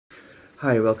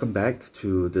Hi, welcome back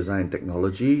to Design and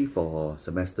Technology for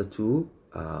semester 2.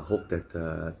 Hope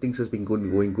that things has been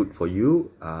going good for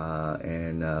you,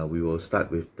 and we will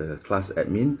start with the class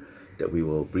admin that we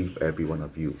will brief every one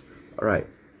of you. Alright,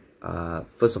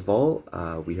 first of all,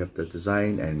 we have the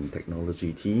Design and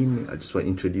Technology team. I just want to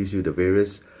introduce you the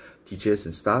various teachers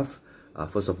and staff.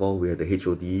 First of all, we have the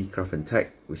HOD Craft and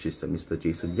Tech, which is Mr.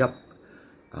 Jason Yap,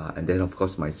 and then of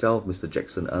course myself, Mr.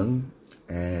 Jackson Ng,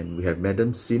 and we have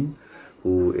Madam Sim,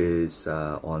 who is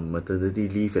on maternity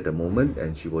leave at the moment,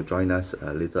 and she will join us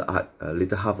later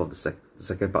half of the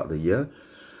second part of the year.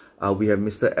 We have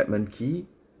Mr. Edmund Key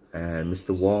and Mr.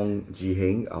 Wong Ji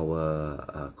Heng,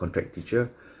 our contract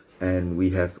teacher, and we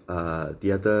have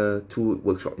the other two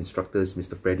workshop instructors,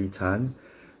 Mr. Freddie Tan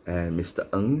and Mr.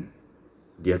 Ng,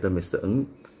 the other Mr.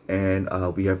 Ng, and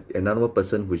we have another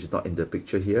person which is not in the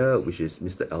picture here, which is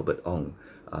Mr. Albert Ong,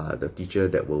 the teacher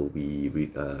that will be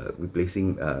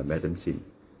replacing Madam Sim.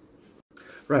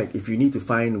 Right, if you need to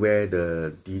find where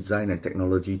the design and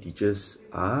technology teachers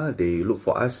are, they look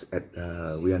for us at,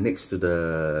 we are next to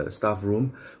the staff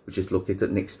room, which is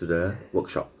located next to the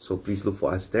workshop. So please look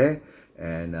for us there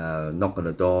and knock on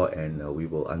the door, and we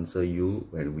will answer you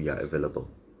when we are available.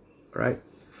 All right,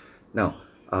 now,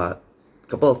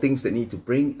 couple of things that need to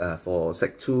bring for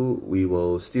Sec 2. We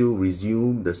will still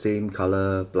resume the same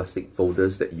color plastic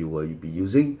folders that you will be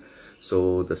using.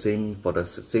 So the same for the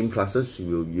same classes,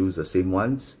 you will use the same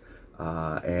ones,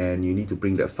 and you need to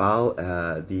bring that file.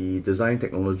 The design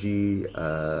technology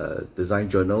design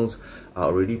journals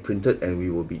are already printed, and we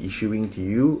will be issuing to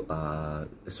you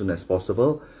as soon as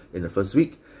possible in the first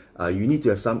week. You need to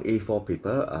have some A4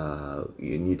 paper.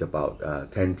 You need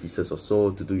about 10 pieces or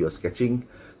so to do your sketching,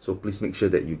 so please make sure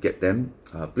that you get them.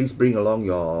 Please bring along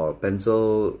your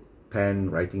pencil,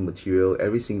 pen, writing material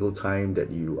every single time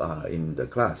that you are in the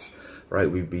class. Right,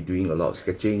 we'll be doing a lot of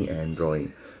sketching and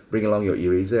drawing. Bring along your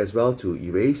eraser as well to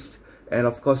erase, and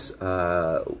of course,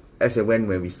 as and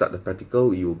when we start the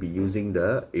practical, you will be using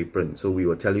the apron, so we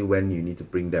will tell you when you need to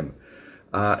bring them.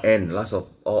 And last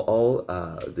of all,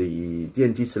 the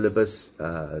D&T syllabus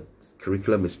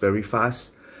curriculum is very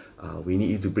fast. We need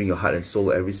you to bring your heart and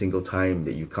soul every single time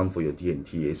that you come for your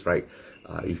D&T. It's right.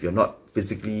 If you're not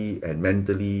physically and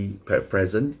mentally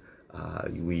present,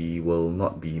 we will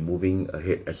not be moving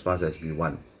ahead as fast as we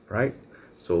want, right?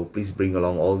 So please bring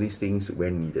along all these things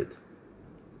when needed.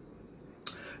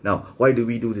 Now, why do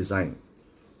we do design?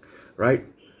 Right?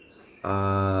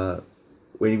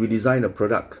 When we design a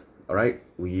product, all right,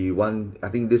 we want, I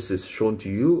think this is shown to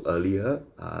you earlier.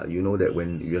 You know that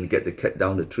when you want to get the cat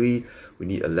down the tree, we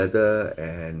need a ladder,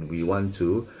 and we want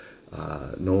to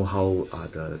know how are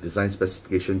the design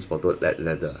specifications for that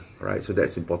ladder, right? So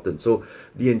that's important. So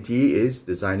D&T is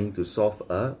designing to solve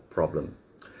a problem.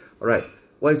 All right,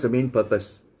 what is the main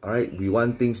purpose? All right, we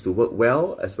want things to work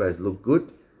well as well as look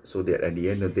good, so that at the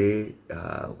end of the day,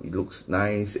 it looks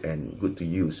nice and good to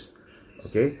use.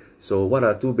 Okay, so what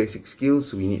are two basic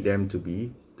skills? We need them to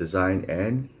be design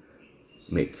and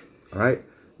make. All right,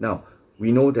 now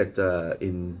we know that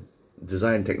in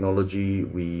design technology,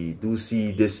 we do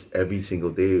see this every single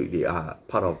day. They are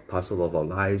part of parcel of our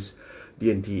lives.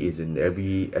 D&T is in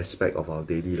every aspect of our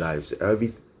daily lives.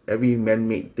 Every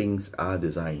man-made things are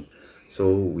designed,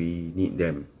 so we need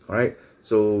them. All right,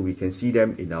 so we can see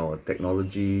them in our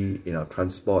technology, in our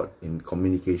transport, in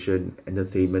communication,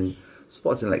 entertainment,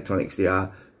 sports and electronics. They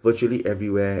are virtually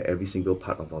everywhere. Every single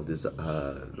part of our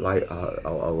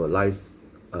life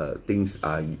things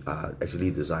are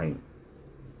actually designed.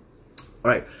 All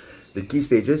right, the key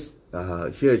stages.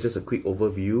 Here is just a quick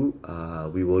overview.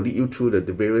 We will lead you through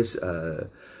the various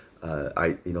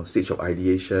stage of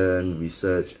ideation,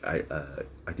 research,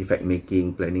 artifact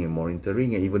making, planning and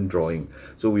monitoring, and even drawing.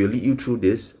 So we will lead you through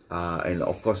this, and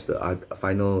of course the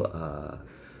final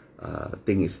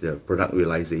thing is the product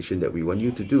realization that we want you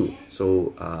to do.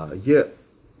 So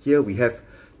here we have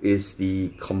is the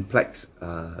complex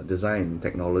design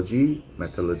technology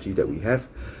methodology that we have,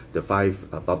 the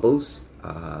 5 bubbles.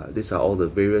 These are all the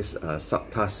various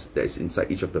subtasks that is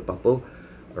inside each of the bubble.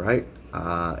 All right,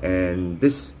 and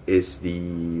this is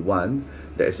the one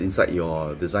that is inside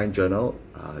your design journal.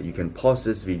 You can pause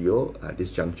this video at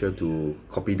this juncture to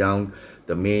copy down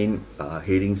the main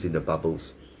headings in the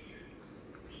bubbles.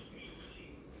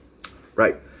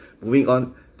 Right, moving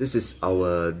on. This is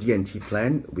our D&T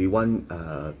plan. We want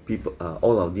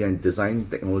all our design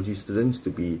technology students to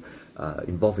be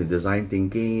involved in design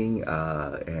thinking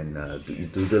and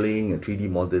doodling and 3D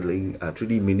modeling,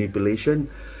 3D manipulation.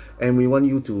 And we want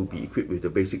you to be equipped with the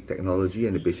basic technology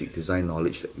and the basic design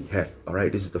knowledge that we have. All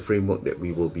right, this is the framework that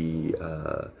we will be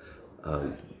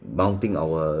mounting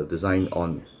our design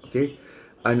on. Okay,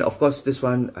 And of course, this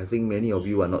one, I think many of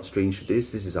you are not strange to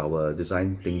this. This is our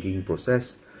design thinking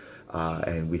process.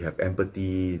 And we have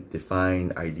empathy, define,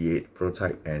 ideate,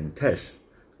 prototype, and test.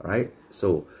 All right.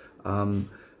 So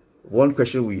one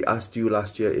question we asked you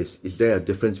last year is there a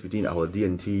difference between our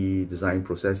D&T design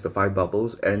process, the 5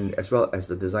 bubbles, and as well as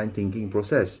the design thinking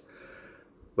process?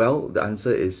 Well, the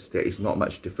answer is there is not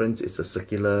much difference. It's a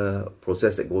circular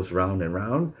process that goes round and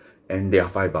round, and there are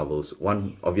 5 bubbles.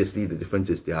 One, obviously, the difference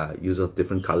is they are use of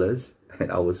different colors, and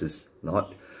ours is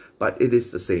not, but it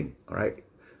is the same. All right.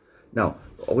 Now,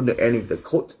 I want to end with the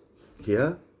quote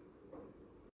here.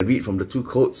 I read from the 2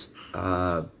 quotes.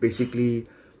 Basically,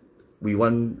 we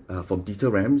want, from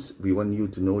Dieter Rams, we want you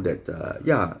to know that,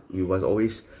 yeah, you must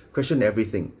always question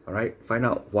everything, all right? Find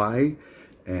out why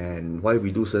and why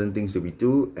we do certain things that we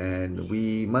do, and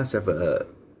we must have a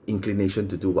inclination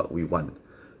to do what we want,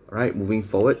 all right? Moving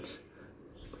forward,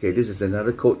 okay, this is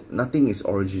another quote. Nothing is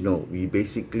original. We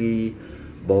basically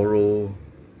borrow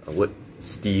a word,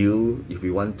 steal, if we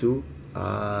want to.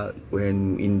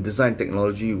 When in design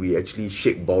technology, we actually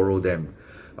shape borrow them.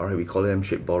 All right, we call them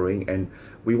shape borrowing, and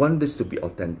we want this to be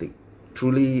authentic.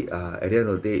 Truly, at the end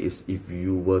of the day, is if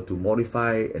you were to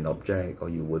modify an object, or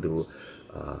you were to,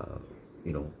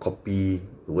 you know, copy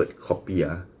the word copy,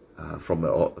 from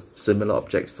a similar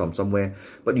object from somewhere,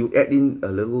 but you add in a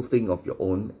little thing of your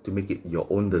own to make it your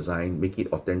own design, make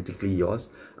it authentically yours,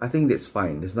 I think that's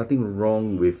fine. There's nothing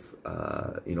wrong with,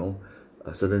 you know,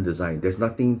 a certain design. There's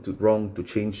nothing wrong to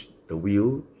change the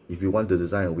wheel. If you want to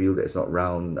design a wheel that's not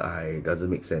round, it doesn't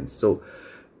make sense. So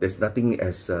there's nothing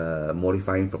as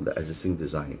modifying from the existing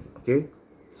design. Okay,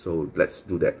 so let's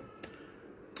do that.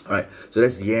 All right, so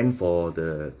that's the end for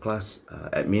the class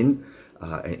admin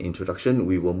and introduction.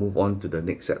 We will move on to the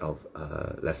next set of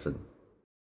lesson.